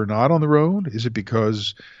because they're not on the road. Is it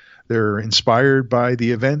because they're inspired by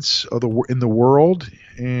the events of in the world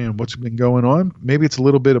and what's been going on? Maybe it's a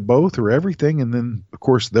little bit of both or everything, and then, of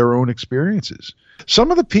course, their own experiences.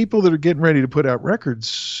 Some of the people that are getting ready to put out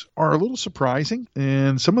records are a little surprising,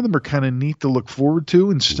 and some of them are kind of neat to look forward to,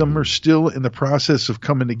 and some are still in the process of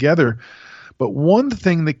coming together. But one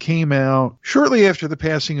thing that came out shortly after the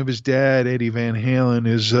passing of his dad, Eddie Van Halen,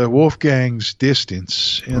 is Wolfgang's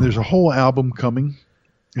Distance, and there's a whole album coming,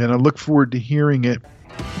 and I look forward to hearing it.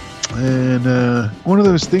 And one of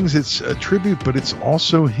those things, it's a tribute, but it's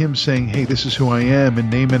also him saying, hey, this is who I am, and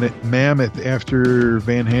naming it Mammoth after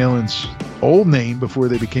Van Halen's old name before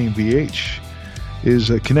they became VH is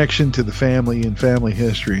a connection to the family and family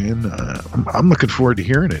history. And I'm looking forward to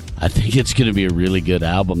hearing it. I think it's going to be a really good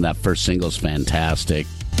album. That first single's fantastic.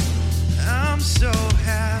 I'm so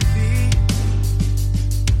happy.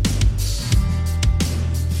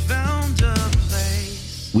 Found a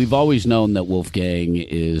place We've always known that Wolfgang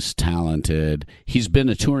is talented. He's been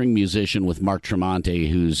a touring musician with Mark Tremonti,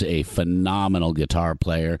 who's a phenomenal guitar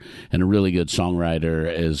player and a really good songwriter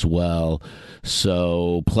as well.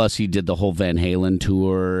 So, plus he did the whole Van Halen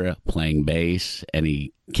tour playing bass, and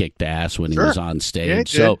he kicked ass when he was on stage.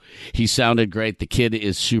 So he sounded great. The kid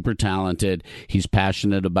is super talented. He's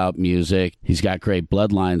passionate about music. He's got great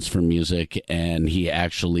bloodlines for music, and he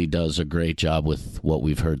actually does a great job with what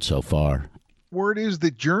we've heard so far. Word is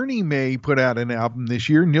that Journey may put out an album this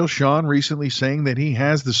year. Neil Schon recently saying that he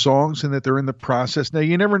has the songs and that they're in the process. Now,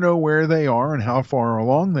 you never know where they are and how far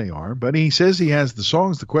along they are, but he says he has the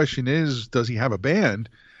songs. The question is, does he have a band?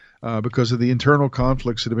 Because of the internal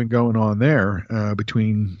conflicts that have been going on there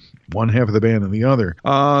between one half of the band and the other.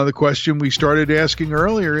 The question we started asking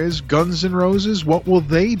earlier is, Guns N' Roses, what will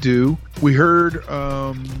they do? We heard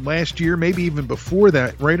last year, maybe even before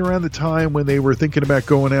that, right around the time when they were thinking about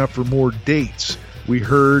going out for more dates, we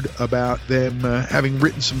heard about them having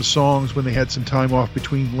written some songs when they had some time off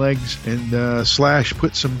between legs, and Slash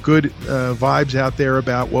put some good vibes out there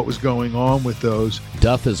about what was going on with those.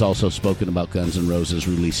 Duff has also spoken about Guns N' Roses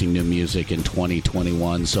releasing new music in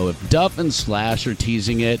 2021. So if Duff and Slash are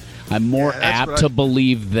teasing it, I'm more apt to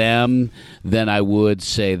believe them than I would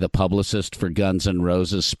say the publicist for Guns N'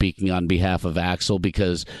 Roses speaking on behalf of Axl,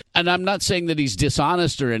 because, and I'm not saying that he's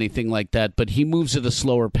dishonest or anything like that, but he moves at a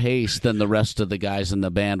slower pace than the rest of the guys in the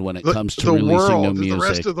band when it comes to releasing new music. The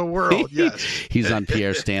rest of the world, yes. He's on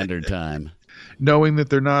Pierre Standard Time. Knowing that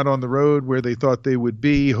they're not on the road where they thought they would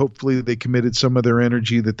be, hopefully they committed some of their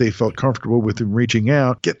energy that they felt comfortable with in reaching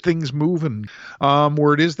out, get things moving.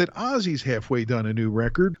 Word is that Ozzy's halfway done a new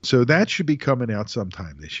record, so that should be coming out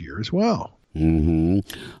sometime this year as well.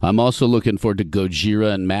 I'm also looking forward to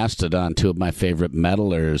Gojira and Mastodon, two of my favorite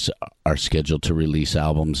metalers, are scheduled to release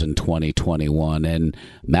albums in 2021, and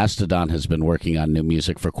Mastodon has been working on new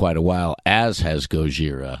music for quite a while, as has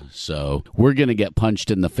Gojira, so we're going to get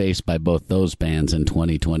punched in the face by both those bands in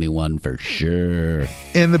 2021 for sure.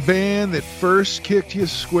 And the band that first kicked you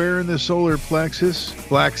square in the solar plexus,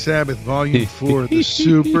 Black Sabbath Volume 4, the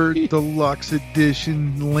Super Deluxe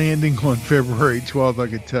Edition, landing on February 12th, I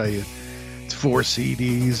can tell you. 4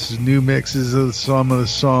 CDs, new mixes of some of the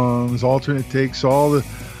songs, alternate takes, all the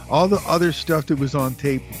other stuff that was on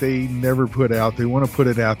tape that they never put out. They want to put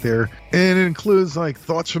it out there, and it includes like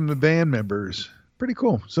thoughts from the band members. Pretty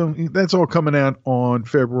cool. So that's all coming out on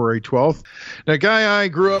February 12th. Now, a guy I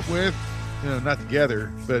grew up with, not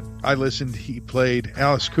together, but I listened. He played,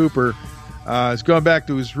 Alice Cooper. He's gone back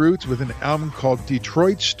to his roots with an album called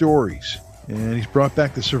Detroit Stories. And he's brought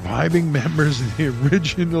back the surviving members of the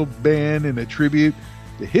original band in a tribute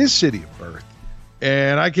to his city of birth.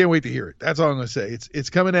 And I can't wait to hear it. That's all I'm going to say. It's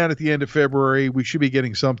coming out at the end of February. We should be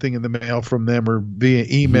getting something in the mail from them or via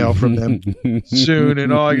email from them soon.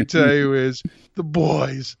 And all I can tell you is the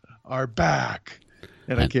boys are back.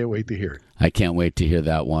 And I can't wait to hear it. I can't wait to hear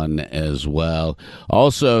that one as well.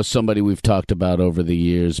 Also, somebody we've talked about over the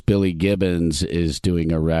years, Billy Gibbons, is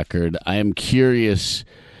doing a record. I am curious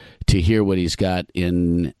to hear what he's got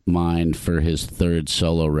in mind for his third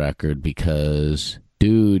solo record, because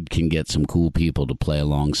dude can get some cool people to play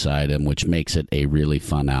alongside him, which makes it a really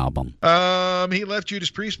fun album. He left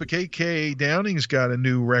Judas Priest, but KK Downing's got a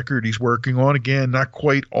new record he's working on. Again, not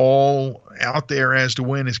quite all out there as to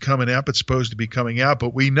when it's coming out. It's supposed to be coming out,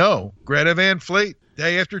 but we know Greta Van Fleet,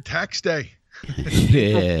 day after Tax Day.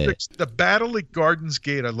 The Battle at Gardens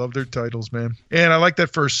Gate. I love their titles, man. And I like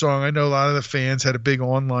that first song. I know a lot of the fans had a big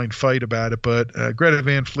online fight about it, but Greta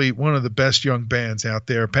Van Fleet, one of the best young bands out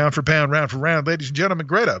there. Pound for pound, round for round, ladies and gentlemen,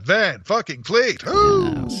 Greta Van fucking Fleet.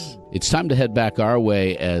 Yes. It's time to head back our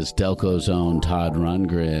way, as Delco's own Todd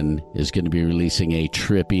Rundgren is going to be releasing a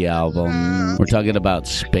trippy album. We're talking about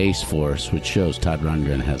Space Force, which shows Todd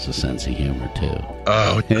Rundgren has a sense of humor, too.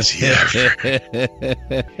 Oh, does he ever?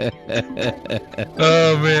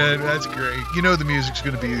 Oh, man, that's great. The music's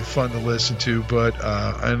going to be fun to listen to, but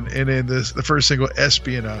and in the first single,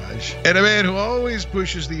 Espionage. And a man who always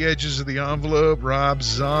pushes the edges of the envelope, Rob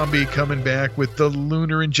Zombie, coming back with the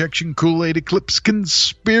Lunar Injection Kool-Aid Eclipse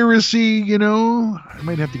Conspiracy. I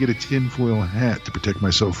might have to get a tinfoil hat to protect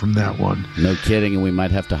myself from that one. No kidding, and we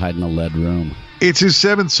might have to hide in a lead room. It's his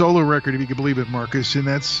 7th solo record, if you can believe it, Marcus, and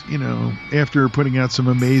that's, after putting out some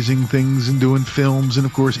amazing things and doing films and,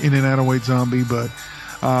 of course, In and Out of White Zombie, but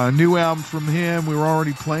new album from him. We were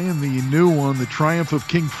already playing the new one, The Triumph of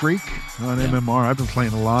King Freak, on MMR. I've been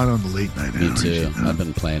playing a lot on the late night hours. Me too. I've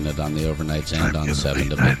been playing it on the overnights and on 7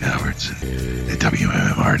 to midnight hours at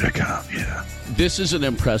WMMR.com, yeah. This is an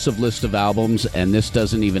impressive list of albums, and this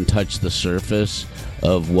doesn't even touch the surface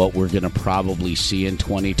of what we're going to probably see in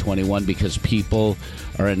 2021 because people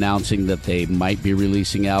are announcing that they might be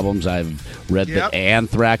releasing albums. I've read that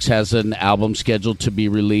Anthrax has an album scheduled to be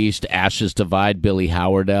released. Ashes Divide, Billy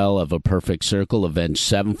Howardell of A Perfect Circle, Avenged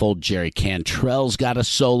Sevenfold. Jerry Cantrell's got a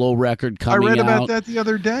solo record coming out. I read about that the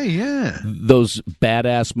other day, yeah. Those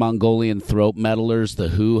badass Mongolian throat metalers, The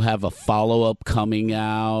Who, have a follow-up coming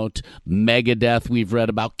out. Megadeth, we've read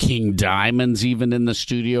about. King Diamond's even in the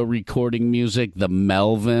studio recording music. The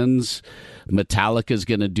Melvins. Metallica's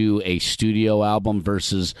going to do a studio album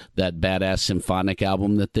versus that badass symphonic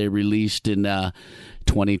album that they released in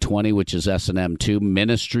 2020, which is S&M 2.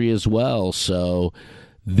 Ministry as well. So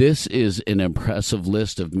this is an impressive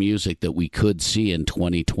list of music that we could see in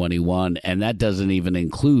 2021, and that doesn't even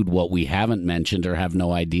include what we haven't mentioned or have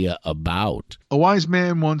no idea about. A wise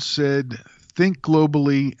man once said, think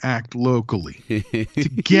globally, act locally. To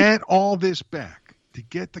get all this back, to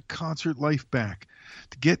get the concert life back,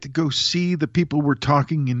 to get to go see the people we're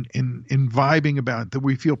talking and vibing about, that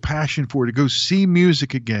we feel passion for, to go see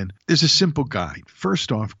music again, there's a simple guide.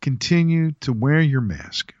 First off, continue to wear your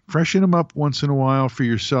mask. Freshen them up once in a while for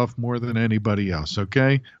yourself more than anybody else,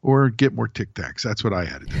 okay? Or get more Tic Tacs. That's what I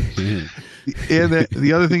had to do. And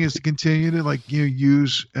the other thing is to continue to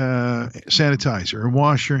use sanitizer and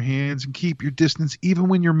wash your hands and keep your distance even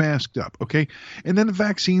when you're masked up, okay? And then the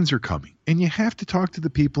vaccines are coming. And you have to talk to the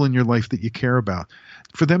people in your life that you care about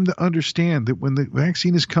for them to understand that when the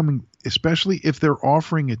vaccine is coming, especially if they're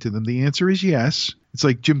offering it to them, the answer is yes. It's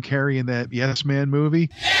like Jim Carrey in that Yes Man movie.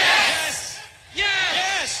 Yes!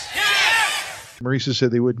 Yes! Yes! Marisa said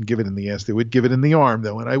they wouldn't give it in the ass. They would give it in the arm,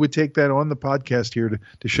 though. And I would take that on the podcast here to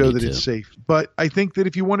show that it's safe. But I think that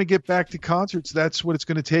if you want to get back to concerts, that's what it's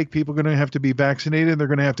going to take. People are going to have to be vaccinated, and they're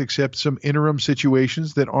going to have to accept some interim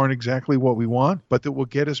situations that aren't exactly what we want, but that will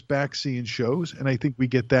get us back seeing shows. And I think we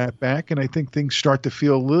get that back. And I think things start to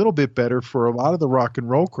feel a little bit better for a lot of the rock and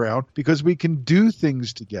roll crowd because we can do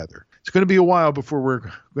things together. It's going to be a while before we're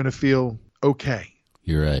going to feel okay.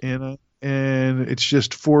 You're right. And it's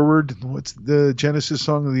just forward. What's the Genesis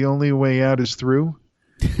song? The only way out is through.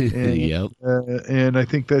 And, yep. And I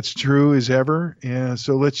think that's true as ever. And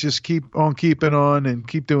so let's just keep on keeping on and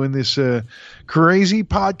keep doing this crazy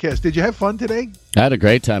podcast. Did you have fun today? I had a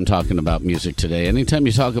great time talking about music today. Anytime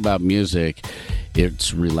you talk about music,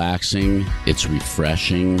 it's relaxing, it's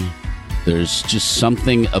refreshing. There's just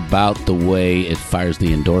something about the way it fires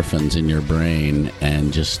the endorphins in your brain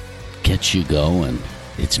and just gets you going.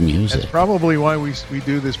 It's music. That's probably why we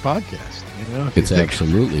do this podcast. You know, it's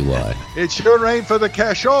absolutely why. It sure ain't for the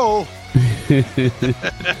cashole.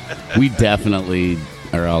 We definitely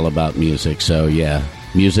are all about music. So, yeah,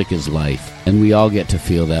 music is life. And we all get to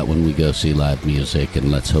feel that when we go see live music.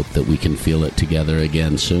 And let's hope that we can feel it together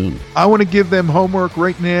again soon. I want to give them homework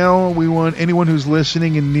right now. We want anyone who's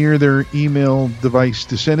listening and near their email device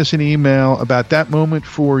to send us an email about that moment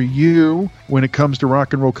for you when it comes to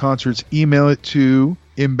rock and roll concerts. Email it to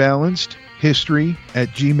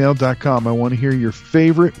imbalancedhistory@gmail.com. I want to hear your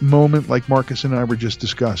favorite moment like Marcus and I were just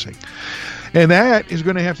discussing. And that is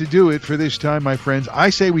going to have to do it for this time, my friends. I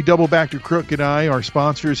say we double back to Crooked Eye, our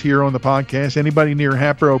sponsors here on the podcast. Anybody near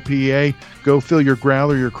Hatboro, PA, go fill your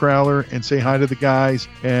growler, your crowler, and say hi to the guys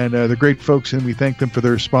and the great folks, and we thank them for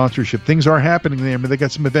their sponsorship. Things are happening there, but they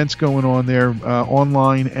got some events going on there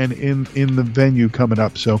online and in the venue coming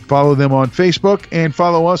up. So follow them on Facebook and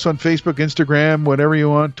follow us on Facebook, Instagram, whatever you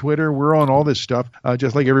want, Twitter. We're on all this stuff,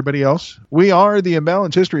 just like everybody else. We are the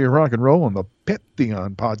Imbalanced History of Rock and Roll on the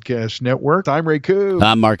Pantheon Podcast Network. I'm Ray Koo.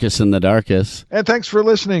 I'm Marcus in the Darkest. And thanks for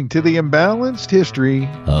listening to the Imbalanced History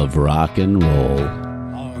of Rock and Roll.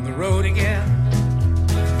 On the road again.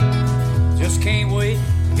 Just can't wait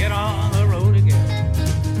to get on the road again.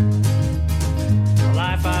 The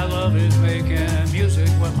life I love is making music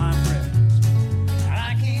with my friends. And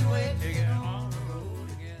I can't wait to get on the road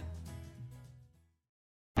again.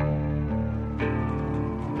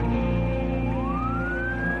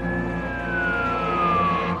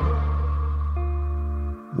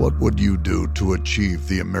 What would you do to achieve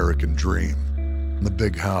the American dream? The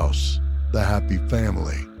big house, the happy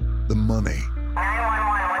family, the money.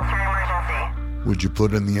 911, what's your emergency? Would you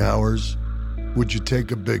put in the hours? Would you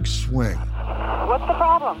take a big swing? What's the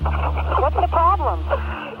problem? What's the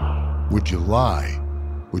problem? Would you lie?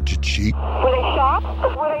 Would you cheat? Were they shot?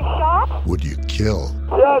 Were they shot? Would you kill?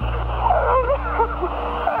 Yes.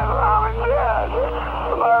 My mom is dead.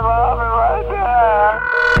 My mom is right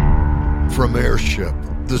there. From Airship,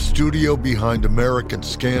 the studio behind American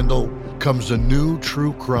Scandal, comes a new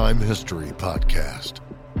true crime history podcast.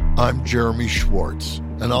 I'm Jeremy Schwartz,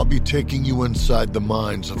 and I'll be taking you inside the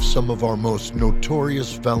minds of some of our most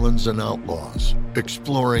notorious felons and outlaws,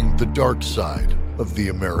 exploring the dark side of the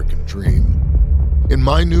American dream. In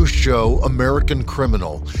my new show, American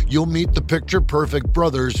Criminal, you'll meet the picture-perfect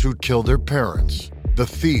brothers who killed their parents, the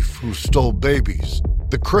thief who stole babies,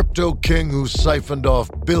 the crypto king who siphoned off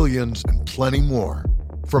billions, and plenty more.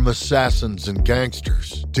 From assassins and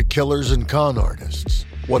gangsters to killers and con artists.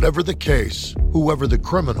 Whatever the case, whoever the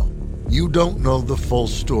criminal, you don't know the full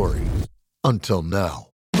story. Until now.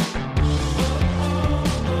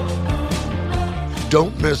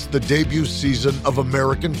 Don't miss the debut season of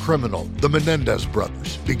American Criminal, The Menendez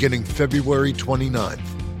Brothers, beginning February 29th.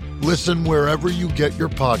 Listen wherever you get your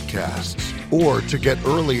podcasts, or to get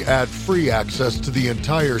early ad-free access to the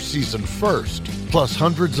entire season first, plus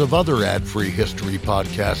hundreds of other ad-free history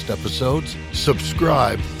podcast episodes,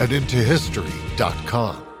 subscribe at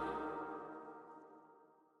IntoHistory.com.